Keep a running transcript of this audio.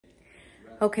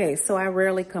Okay, so I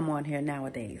rarely come on here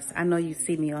nowadays. I know you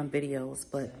see me on videos,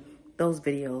 but those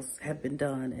videos have been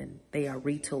done and they are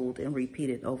retooled and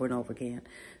repeated over and over again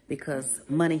because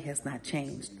money has not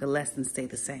changed. The lessons stay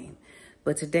the same.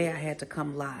 But today I had to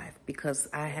come live because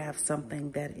I have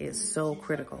something that is so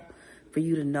critical for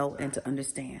you to know and to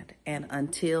understand. And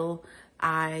until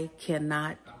I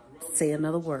cannot say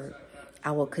another word,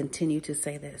 I will continue to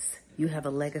say this. You have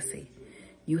a legacy.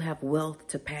 You have wealth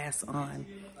to pass on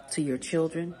to your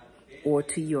children or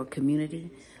to your community,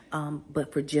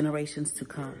 but for generations to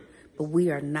come. But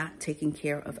we are not taking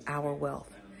care of our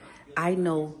wealth. I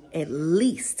know at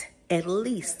least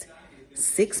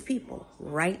 6 people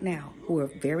right now who are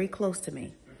very close to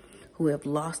me who have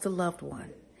lost a loved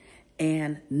one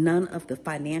and none of the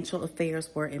financial affairs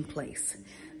were in place.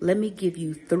 Let me give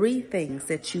you 3 things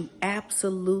that you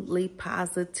absolutely,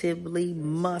 positively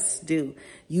must do.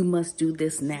 You must do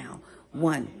this now.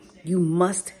 1, you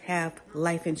must have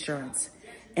life insurance,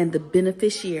 and the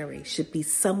beneficiary should be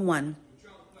someone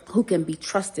who can be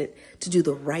trusted to do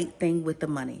the right thing with the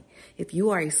money. If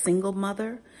you are a single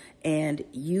mother and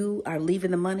you are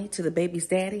leaving the money to the baby's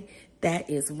daddy, that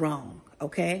is wrong,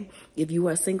 okay? If you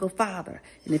are a single father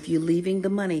and if you're leaving the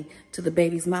money to the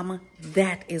baby's mama,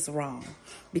 that is wrong.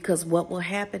 Because what will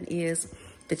happen is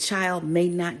the child may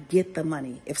not get the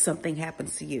money if something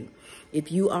happens to you. If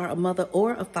you are a mother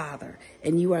or a father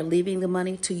and you are leaving the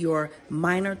money to your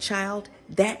minor child,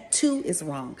 that too is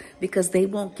wrong because they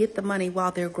won't get the money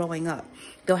while they're growing up.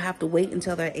 They'll have to wait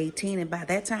until they're 18, and by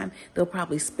that time, they'll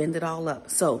probably spend it all up.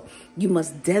 So you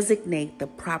must designate the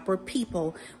proper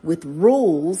people with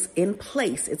rules in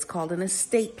place. It's called an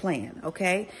estate plan,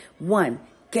 okay? 1,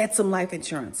 get some life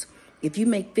insurance. If you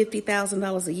make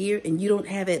 $50,000 a year and you don't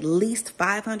have at least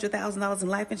 $500,000 in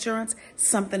life insurance,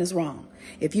 something is wrong.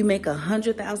 If you make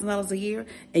 $100,000 a year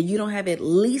and you don't have at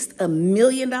least $1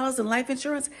 million in life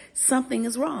insurance, something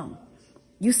is wrong.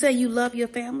 You say you love your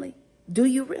family. Do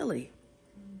you really?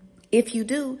 If you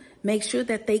do, make sure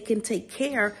that they can take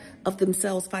care of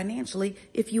themselves financially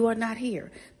if you are not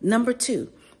here. Number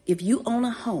 2, if you own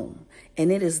a home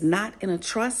and it is not in a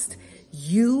trust,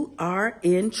 you are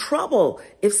in trouble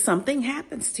if something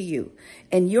happens to you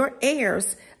and your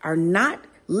heirs are not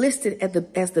listed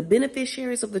as the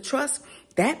beneficiaries of the trust.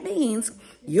 That means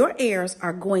your heirs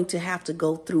are going to have to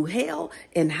go through hell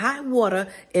and high water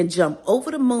and jump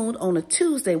over the moon on a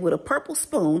Tuesday with a purple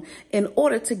spoon in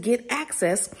order to get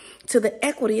access to the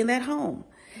equity in that home.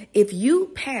 If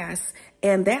you pass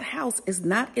and that house is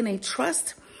not in a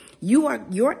trust,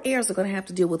 your heirs are going to have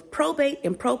to deal with probate,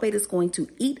 and probate is going to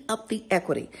eat up the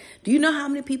equity. Do you know how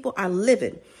many people are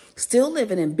still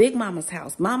living in Big Mama's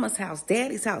house,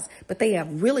 Daddy's house, but they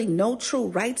have really no true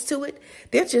rights to it?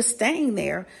 They're just staying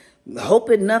there,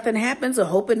 hoping nothing happens or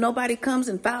hoping nobody comes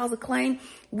and files a claim.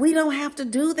 We don't have to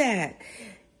do that.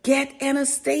 Get an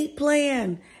estate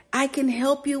plan. I can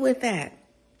help you with that.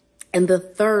 And the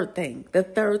third thing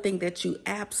that you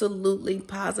absolutely,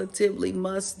 positively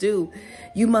must do,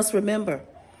 you must remember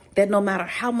that no matter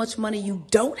how much money you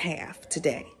don't have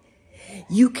today,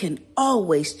 you can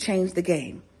always change the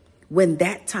game when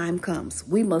that time comes.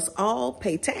 We must all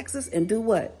pay taxes and do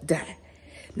what? Die.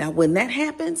 Now, when that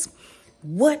happens,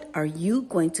 what are you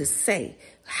going to say?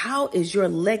 How is your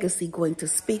legacy going to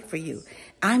speak for you?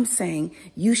 I'm saying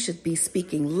you should be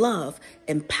speaking love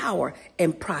and power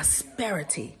and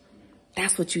prosperity.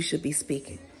 That's what you should be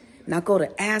speaking. Now go to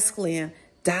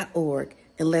AskLynn.org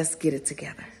and let's get it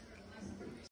together.